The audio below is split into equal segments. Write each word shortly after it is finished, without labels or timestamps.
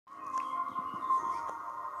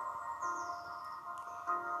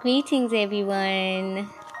Greetings, everyone.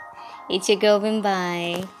 It's your girl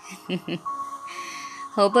Wimbai.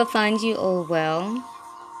 Hope I find you all well.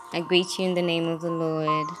 I greet you in the name of the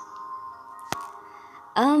Lord.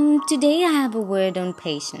 Today I have a word on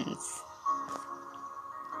patience.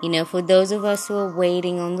 For those of us who are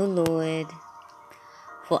waiting on the Lord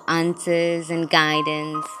for answers and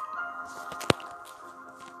guidance.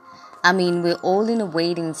 We're all in a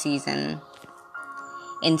waiting season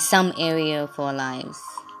in some area of our lives.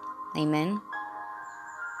 Amen.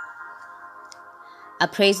 I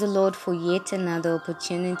praise the Lord for yet another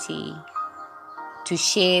opportunity to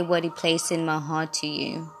share what He placed in my heart to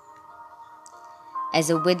you as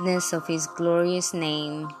a witness of His glorious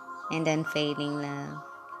name and unfailing love.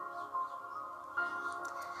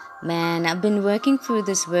 Man, I've been working through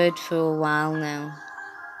this word for a while now.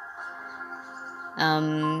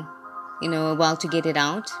 A while to get it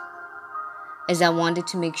out, as I wanted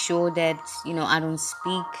to make sure that, I don't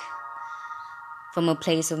speak from a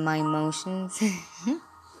place of my emotions.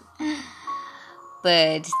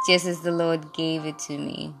 But just as the Lord gave it to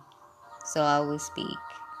me, so I will speak.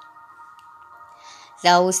 So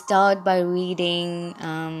I will start by reading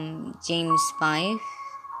James 5,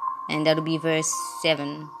 and that'll be verse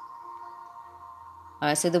 7.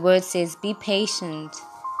 Alright, so the word says, "Be patient,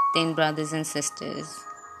 then, brothers and sisters,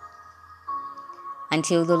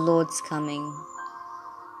 until the Lord's coming.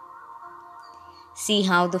 See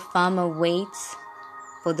how the farmer waits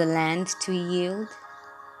for the land to yield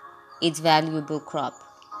its valuable crop,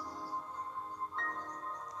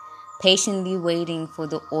 patiently waiting for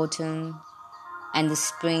the autumn and the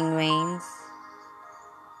spring rains.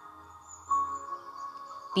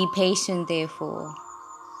 Be patient, therefore,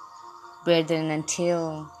 brethren,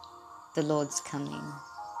 until the Lord's coming."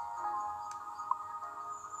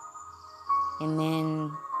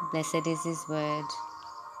 Amen. Blessed is His word.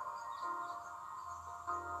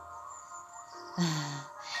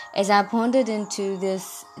 As I pondered into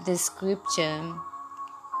this scripture,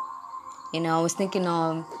 I was thinking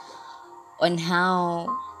on how,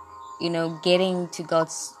 getting to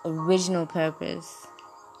God's original purpose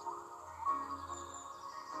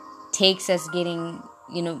takes us getting,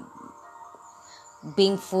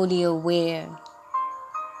 being fully aware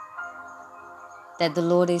that the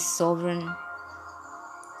Lord is sovereign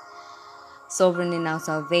in our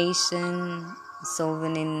salvation,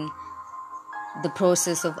 sovereign in the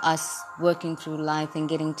process of us working through life and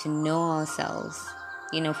getting to know ourselves,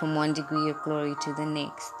 from one degree of glory to the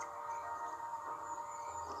next.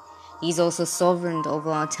 He's also sovereign over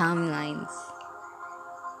our timelines.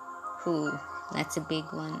 That's a big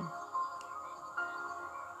one.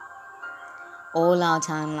 All our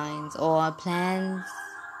timelines, all our plans,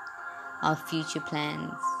 our future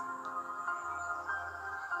plans.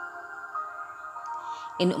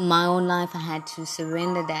 In my own life, I had to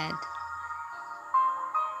surrender that,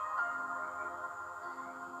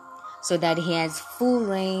 so that He has full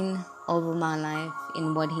reign over my life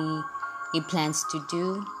in what He plans to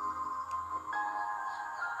do.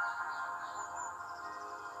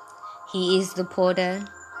 He is the potter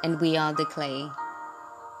and we are the clay.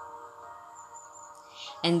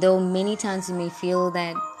 And though many times you may feel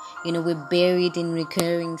that, we're buried in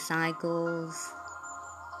recurring cycles,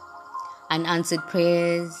 unanswered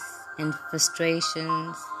prayers and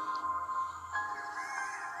frustrations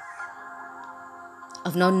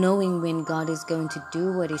of not knowing when God is going to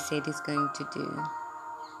do what He said He's going to do.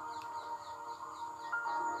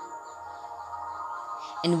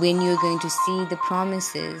 And when you're going to see the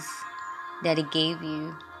promises that He gave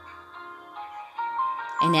you,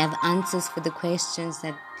 and have answers for the questions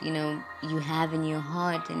that, you have in your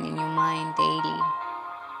heart and in your mind daily.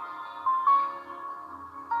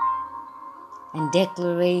 And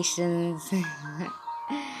declarations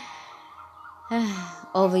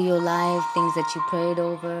over your life, things that you prayed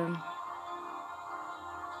over,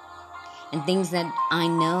 and things that I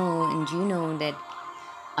know and you know that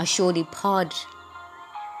are surely part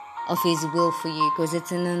of His will for you, because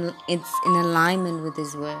it's in alignment with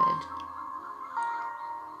His word.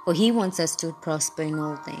 For He wants us to prosper in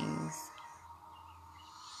all things.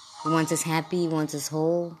 He wants us happy. He wants us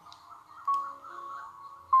whole.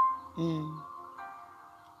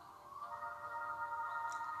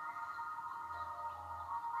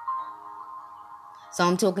 So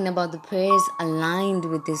I'm talking about the prayers aligned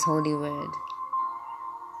with this holy word.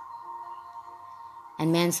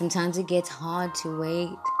 And man, sometimes it gets hard to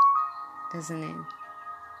wait, doesn't it?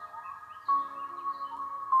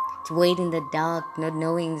 To wait in the dark, not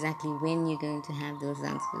knowing exactly when you're going to have those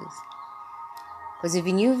answers. Because if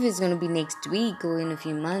you knew if it's going to be next week or in a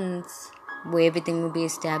few months, where everything will be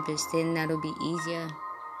established, then that'll be easier.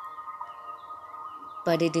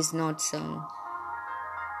 but it is not so.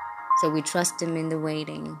 So we trust Him in the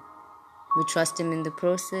waiting. We trust Him in the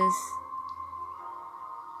process.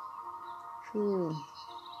 Whew.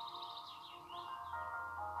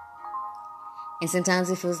 And sometimes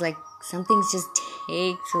it feels like some things just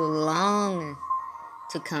take too long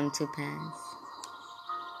to come to pass.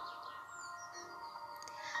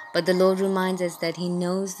 But the Lord reminds us that He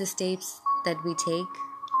knows the steps that we take.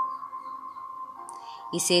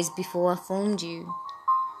 He says, before I formed you,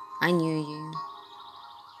 I knew you,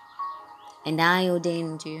 and I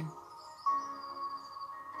ordained you.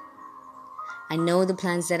 I know the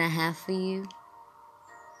plans that I have for you,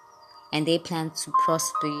 and they plan to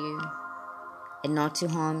prosper you and not to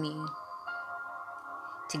harm you,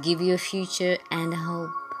 to give you a future and a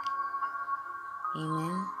hope.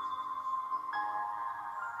 Amen.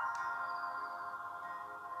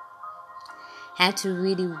 I had to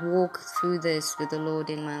really walk through this with the Lord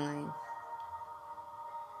in my life.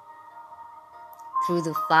 Through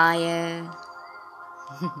the fire,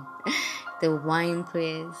 the wine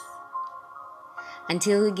press,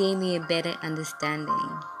 until He gave me a better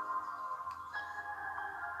understanding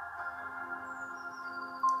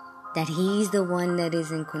that He's the one that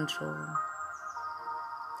is in control.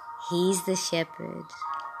 He's the shepherd.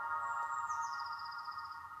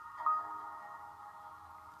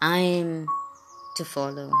 I am to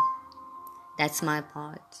follow. That's my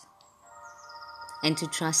part. And to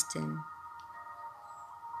trust Him.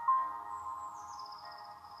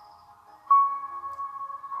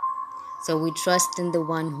 So we trust in the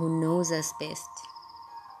one who knows us best.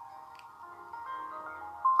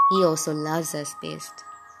 He also loves us best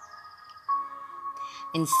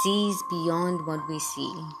and sees beyond what we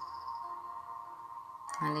see.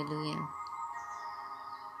 Hallelujah.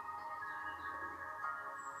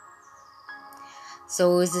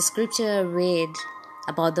 So as the scripture I read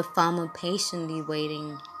about the farmer patiently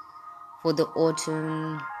waiting for the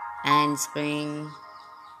autumn and spring,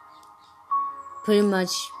 pretty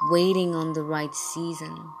much waiting on the right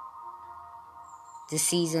season, the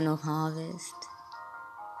season of harvest.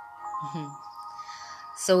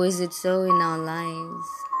 So is it so in our lives.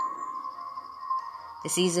 The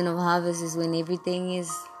season of harvest is when everything is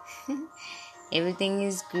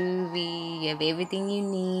groovy, you have everything you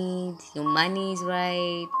need, your money is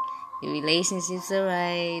right, your relationships are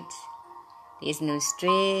right, there's no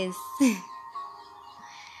stress.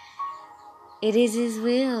 It is His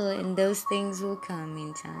will, and those things will come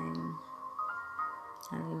in time.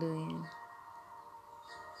 Hallelujah.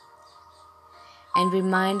 And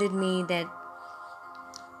reminded me that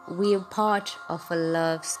we are part of a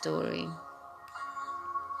love story.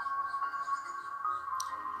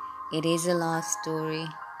 It is a love story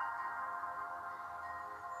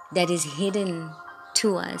that is hidden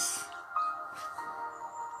to us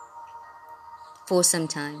for some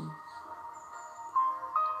time.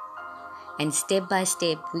 And step by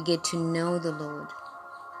step, we get to know the Lord.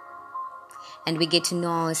 And we get to know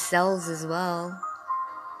ourselves as well.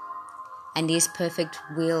 And His perfect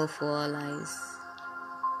will for our lives.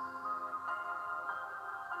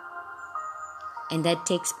 And that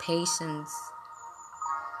takes patience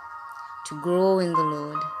to grow in the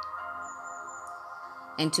Lord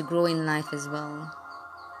and to grow in life as well.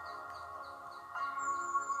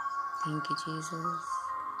 Thank you, Jesus.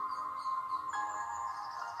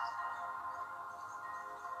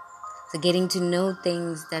 So getting to know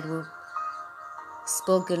things that were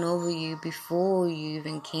spoken over you before you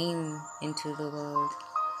even came into the world.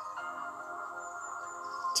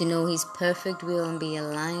 To know His perfect will and be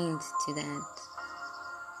aligned to that.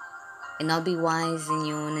 And not be wise in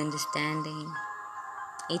your own understanding.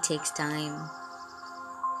 It takes time.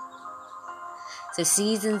 So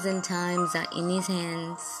seasons and times are in His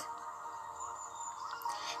hands.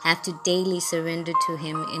 Have to daily surrender to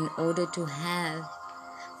Him in order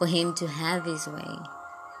for Him to have His way.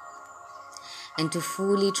 And to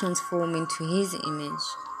fully transform into His image.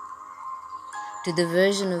 To the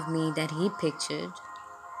version of me that He pictured.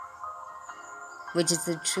 Which is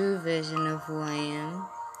the true version of who I am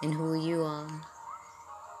and who you are.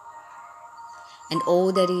 And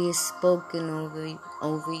all that He has spoken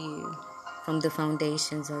over you from the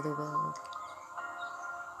foundations of the world.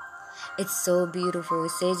 It's so beautiful. It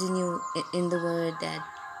says in the word that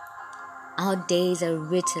our days are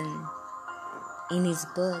written in His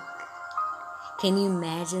book. Can you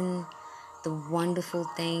imagine the wonderful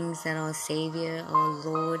things that our Savior, our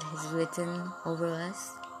Lord, has written over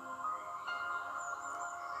us?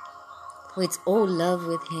 For it's all love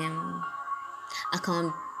with Him. I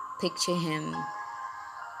can't picture Him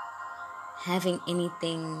having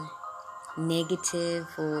anything negative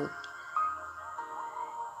or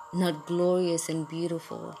not glorious and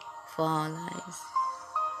beautiful for our lives.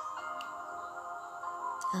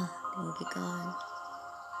 Oh, thank you, God.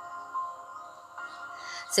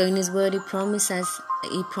 So in His Word, He promises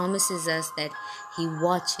us that He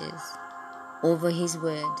watches over His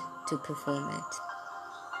Word to perform it.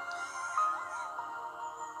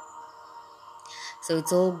 So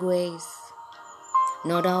it's all grace,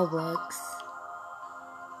 not our works.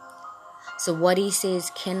 So what He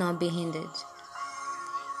says cannot be hindered.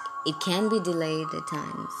 It can be delayed at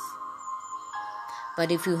times.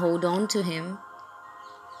 But if we hold on to Him,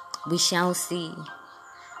 we shall see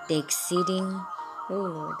the exceeding, oh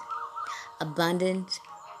Lord, abundant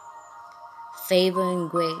favor and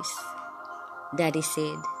grace that He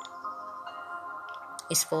said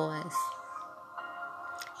is for us.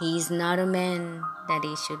 He is not a man that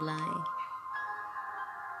He should lie.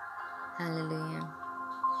 Hallelujah.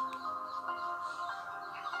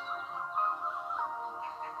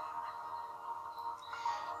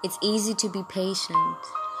 It's easy to be patient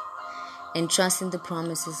and trust in the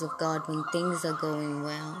promises of God when things are going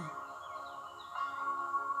well.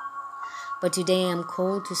 But today I'm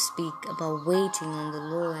called to speak about waiting on the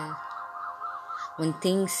Lord when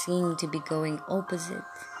things seem to be going opposite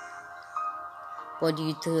what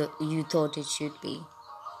you thought it should be.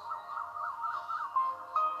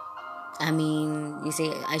 I mean, you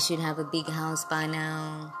say, I should have a big house by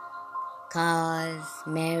now, cars,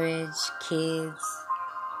 marriage, kids.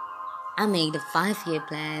 I made a 5-year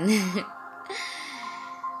plan.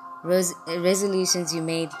 Resolutions you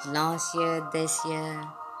made last year, this year,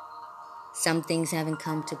 some things haven't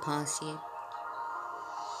come to pass yet.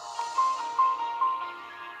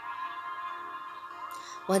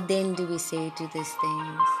 What then do we say to these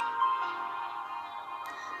things?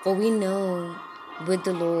 For we know with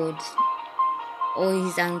the Lord, all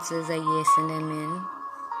His answers are yes and amen.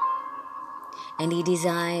 And He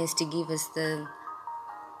desires to give us the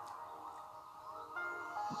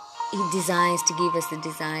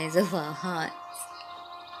desires of our hearts.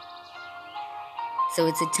 So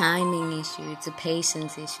it's a timing issue, it's a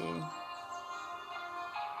patience issue.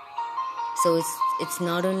 So it's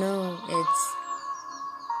not a no, it's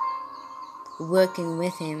working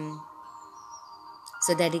with Him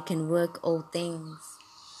so that He can work all things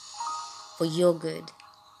for your good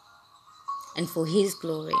and for His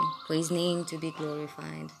glory, for His name to be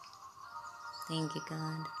glorified. Thank you,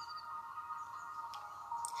 God.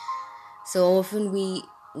 So often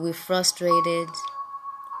we're frustrated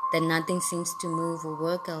that nothing seems to move or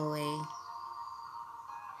work our way.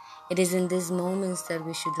 It is in these moments that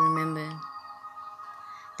we should remember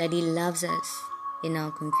that He loves us in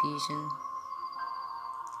our confusion.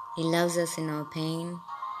 He loves us in our pain,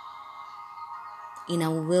 in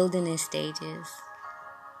our wilderness stages.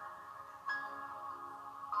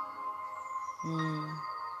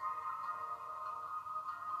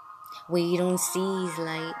 Where you don't see His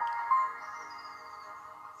light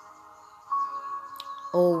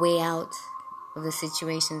or way out of the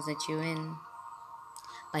situations that you're in.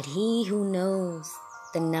 But He who knows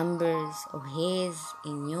the numbers of hairs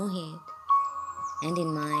in your head and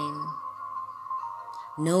in mine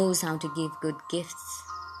knows how to give good gifts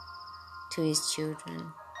to His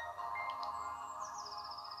children.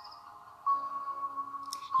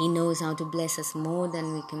 He knows how to bless us more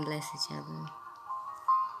than we can bless each other.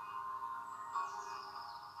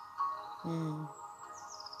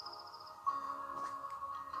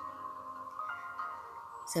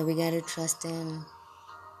 So we gotta trust Him.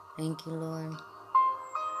 Thank you, Lord.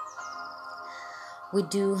 We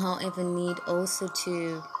do, however, need also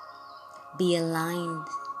to be aligned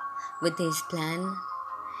with His plan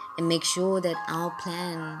and make sure that our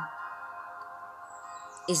plan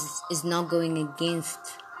is not going against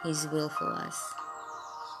His will for us.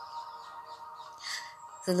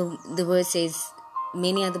 So the word says,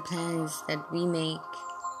 many are the plans that we make,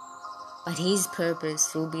 but His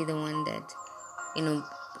purpose will be the one that,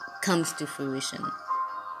 comes to fruition.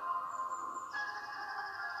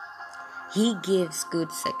 He gives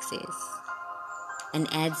good success and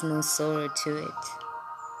adds no sorrow to it.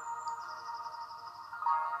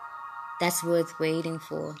 That's worth waiting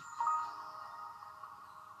for.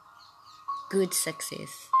 Good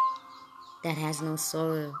success that has no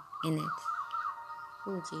sorrow in it.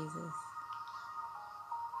 Oh, Jesus.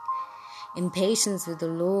 Impatience with the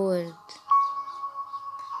Lord,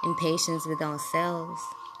 impatience with ourselves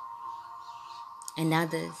and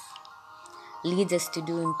others leads us to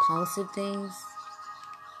do impulsive things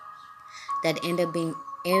that end up being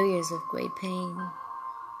areas of great pain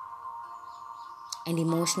and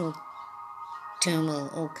emotional turmoil,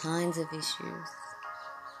 all kinds of issues.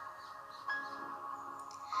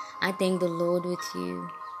 I thank the Lord with you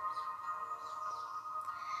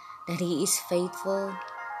that He is faithful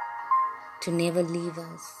to never leave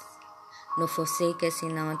us nor forsake us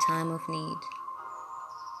in our time of need,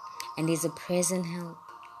 and is a present help.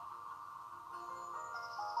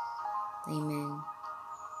 Amen.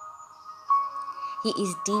 He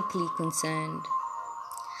is deeply concerned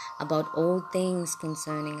about all things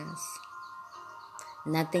concerning us.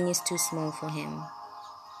 Nothing is too small for Him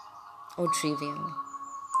or trivial.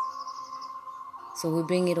 So we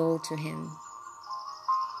bring it all to Him.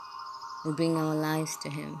 We bring our lives to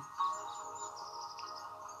Him.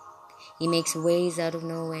 He makes ways out of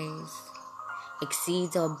no ways,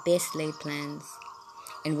 exceeds our best laid plans,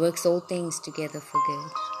 and works all things together for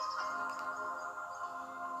good.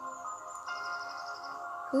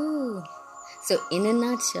 Ooh. So in a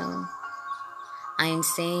nutshell, I am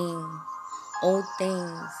saying all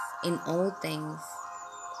things, in all things,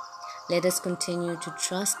 let us continue to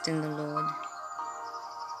trust in the Lord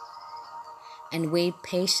and wait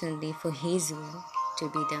patiently for His will to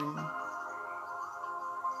be done.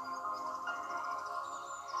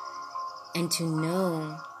 And to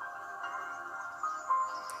know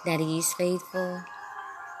that He is faithful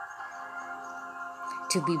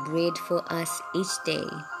to be bread for us each day.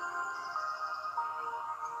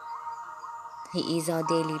 He is our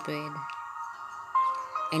daily bread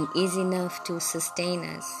and is enough to sustain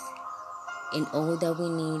us in all that we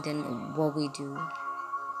need and what we do.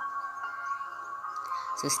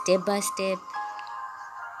 So step by step,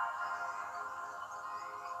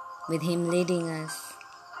 with Him leading us,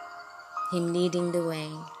 Him leading the way,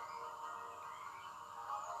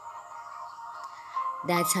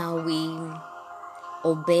 that's how we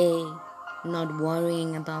obey, not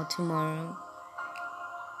worrying about tomorrow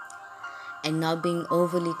and not being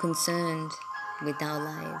overly concerned with our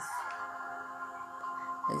life.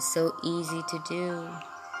 It's so easy to do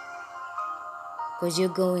because you're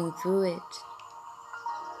going through it.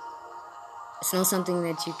 It's not something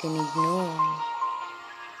that you can ignore.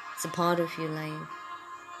 It's a part of your life.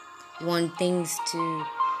 You want things to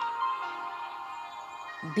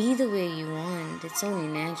be the way you want. It's only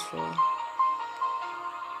natural.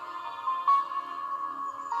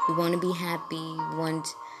 You want to be happy. You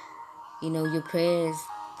want, your prayers,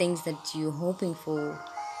 things that you're hoping for,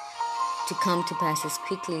 to come to pass as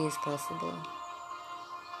quickly as possible.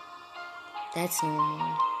 That's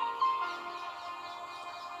normal.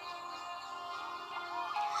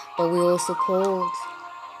 But we're also called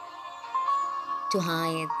to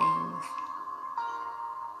higher things.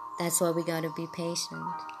 That's why we got to be patient.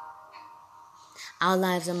 Our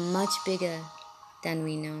lives are much bigger than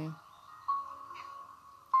we know.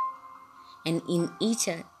 And in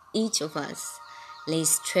each of us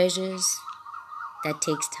lays treasures that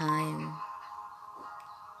takes time.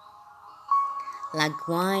 Like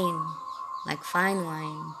wine, like fine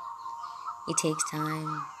wine, it takes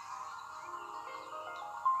time.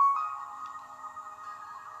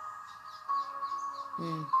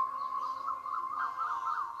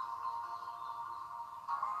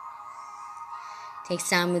 Takes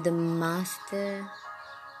time with the Master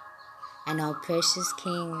and our precious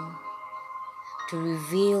King to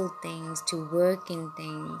reveal things, to work in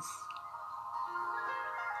things,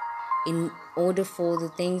 in order for the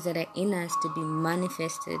things that are in us to be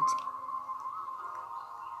manifested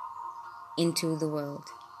into the world.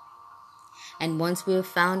 And once we have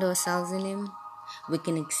found ourselves in Him, we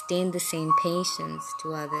can extend the same patience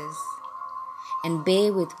to others and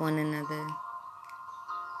bear with one another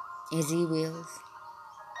as He wills.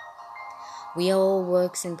 We are all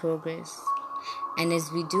works in progress, and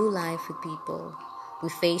as we do life with people, we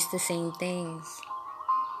face the same things,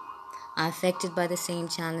 are affected by the same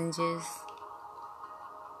challenges.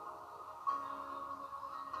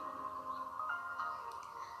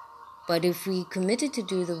 But if we committed to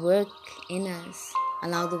do the work in us,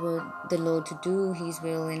 allow the Lord to do His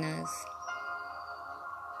will in us,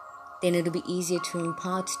 then it'll be easier to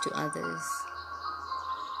impart to others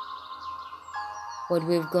what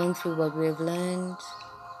we've gone through, what we've learned,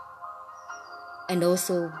 and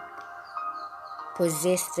also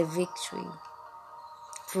possess the victory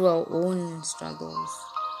through our own struggles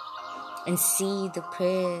and see the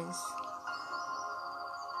prayers,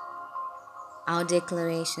 our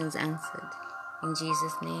declarations answered in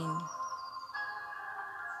Jesus' name.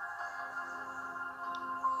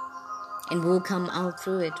 And we'll come out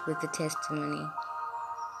through it with a testimony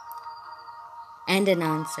and an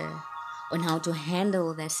answer on how to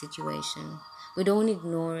handle that situation. We don't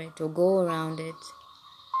ignore it or go around it.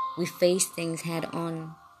 We face things head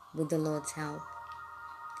on with the Lord's help.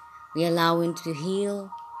 We allow Him to heal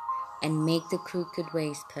and make the crooked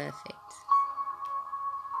ways perfect.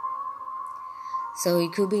 So you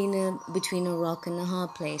could be between a rock and a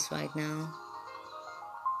hard place right now.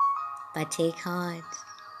 But take heart.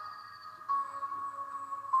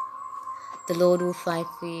 The Lord will fight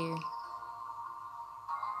for you.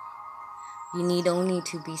 You need only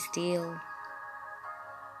to be still.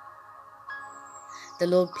 The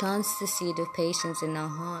Lord plants the seed of patience in our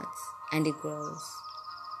hearts, and it grows.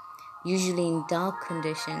 Usually in dark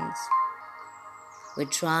conditions. We're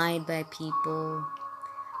tried by people,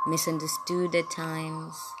 misunderstood at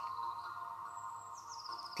times.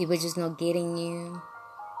 People just not getting you,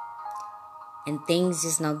 and things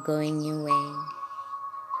just not going your way.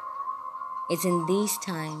 It's in these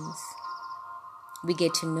times we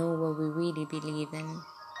get to know what we really believe in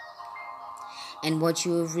and what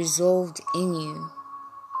you have resolved in you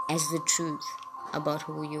as the truth about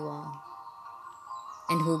who you are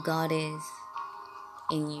and who God is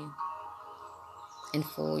in you and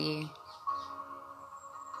for you.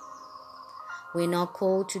 We're not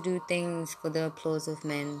called to do things for the applause of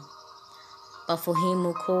men, but for Him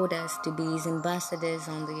who called us to be His ambassadors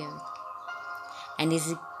on the earth and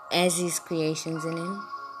as His creations in Him.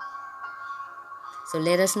 So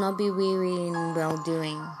let us not be weary in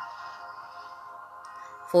well-doing,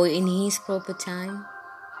 for in His proper time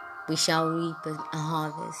we shall reap a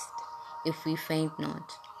harvest if we faint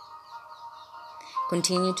not.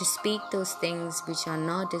 Continue to speak those things which are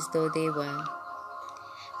not as though they were.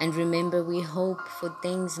 And remember, we hope for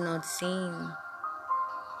things not seen.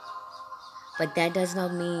 But that does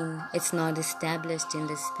not mean it's not established in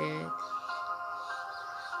the Spirit.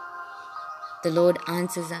 The Lord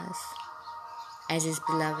answers us as His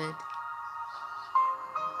beloved.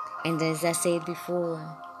 And as I said before,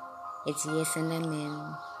 it's yes and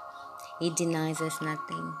amen. He denies us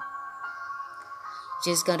nothing.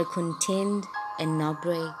 Just got to contend and not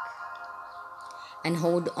break. And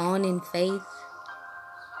hold on in faith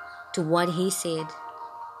to what He said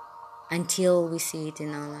until we see it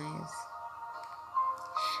in our lives.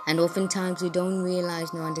 And oftentimes we don't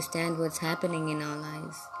realize nor understand what's happening in our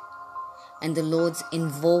lives and the Lord's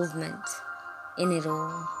involvement in it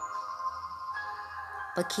all.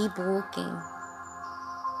 But keep walking.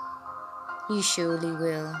 You surely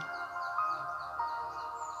will.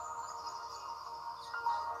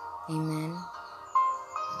 Amen.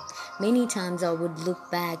 Many times I would look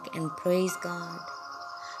back and praise God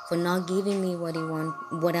for not giving me what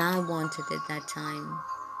I wanted at that time.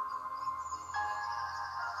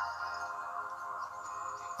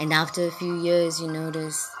 And after a few years, you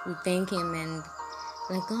notice, you thank Him and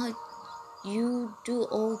like, God, you do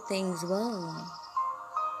all things well.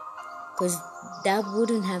 Because that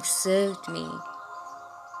wouldn't have served me,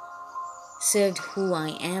 served who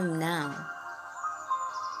I am now.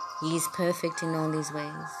 He is perfect in all His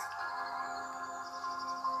ways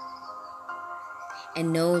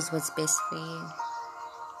and knows what's best for you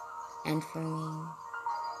and for me.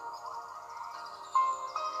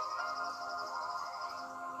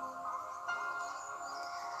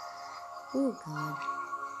 Oh God.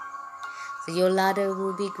 So your ladder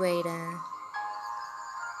will be greater.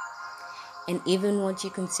 And even what you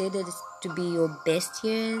consider to be your best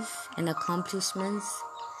years and accomplishments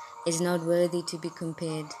is not worthy to be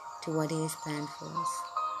compared to what He has planned for us.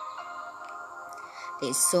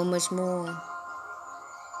 There's so much more.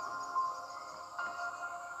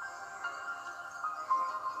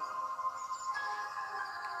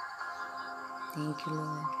 Thank you,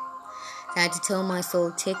 Lord. I had to tell my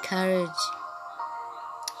soul, take courage.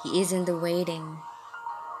 He is in the waiting.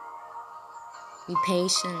 Be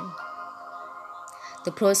patient.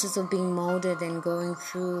 The process of being molded and going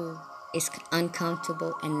through is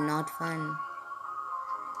uncomfortable and not fun.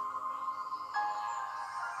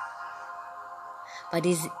 But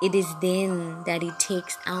it is then that He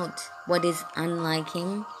takes out what is unlike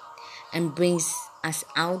Him and brings us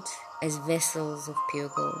out as vessels of pure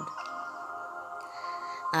gold.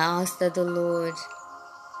 I ask that the Lord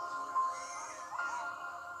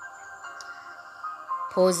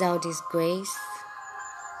pours out His grace.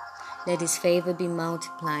 Let His favor be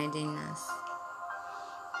multiplied in us.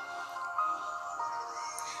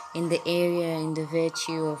 In the area, in the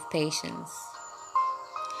virtue of patience.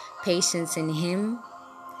 Patience in Him,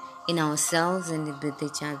 in ourselves, and with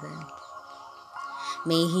each other.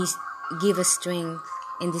 May He give us strength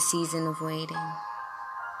in the season of waiting.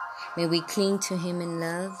 May we cling to Him in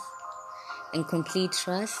love and complete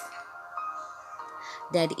trust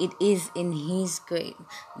that it is in His great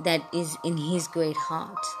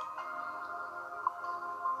heart.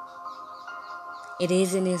 It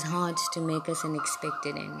is in His heart to make us an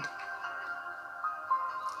expected end.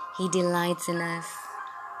 He delights in us.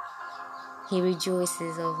 He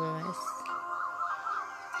rejoices over us.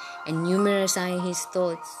 and numerous are his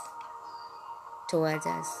thoughts towards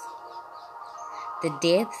us. The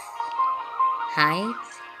depth, height,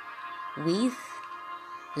 width,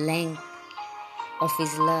 length of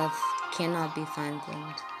his love cannot be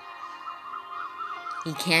fathomed.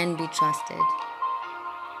 He can be trusted.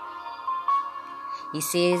 He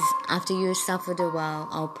says, after you have suffered a while,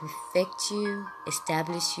 I'll perfect you,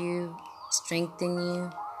 establish you, strengthen you,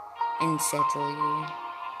 and settle you.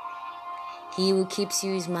 He who keeps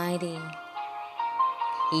you is mighty.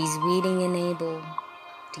 He is willing and able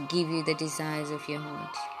to give you the desires of your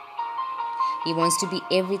heart. He wants to be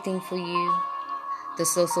everything for you, the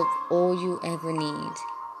source of all you ever need.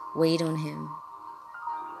 Wait on him.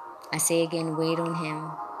 I say again, wait on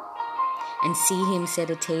him, and see him set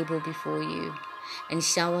a table before you and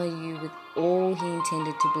shower you with all he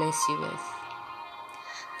intended to bless you with.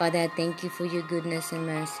 Father, I thank you for your goodness and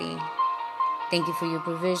mercy. Thank you for your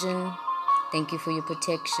provision. Thank you for your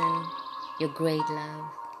protection, your great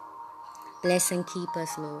love. Bless and keep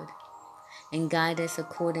us, Lord, and guide us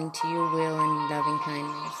according to your will and loving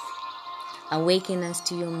kindness. Awaken us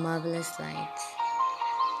to your marvelous light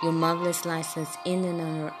that's in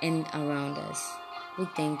and around us. We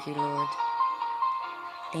thank you, Lord.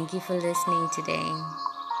 Thank you for listening today.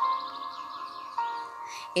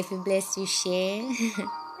 If it blessed you, share.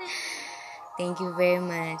 Thank you very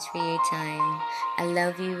much for your time. I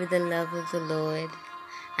love you with the love of the Lord.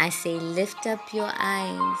 I say, lift up your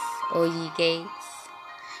eyes, O ye gates,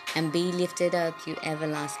 and be lifted up, you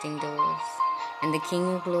everlasting doors, and the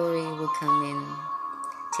King of glory will come in.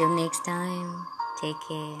 Till next time, take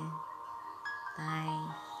care.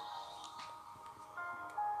 Bye.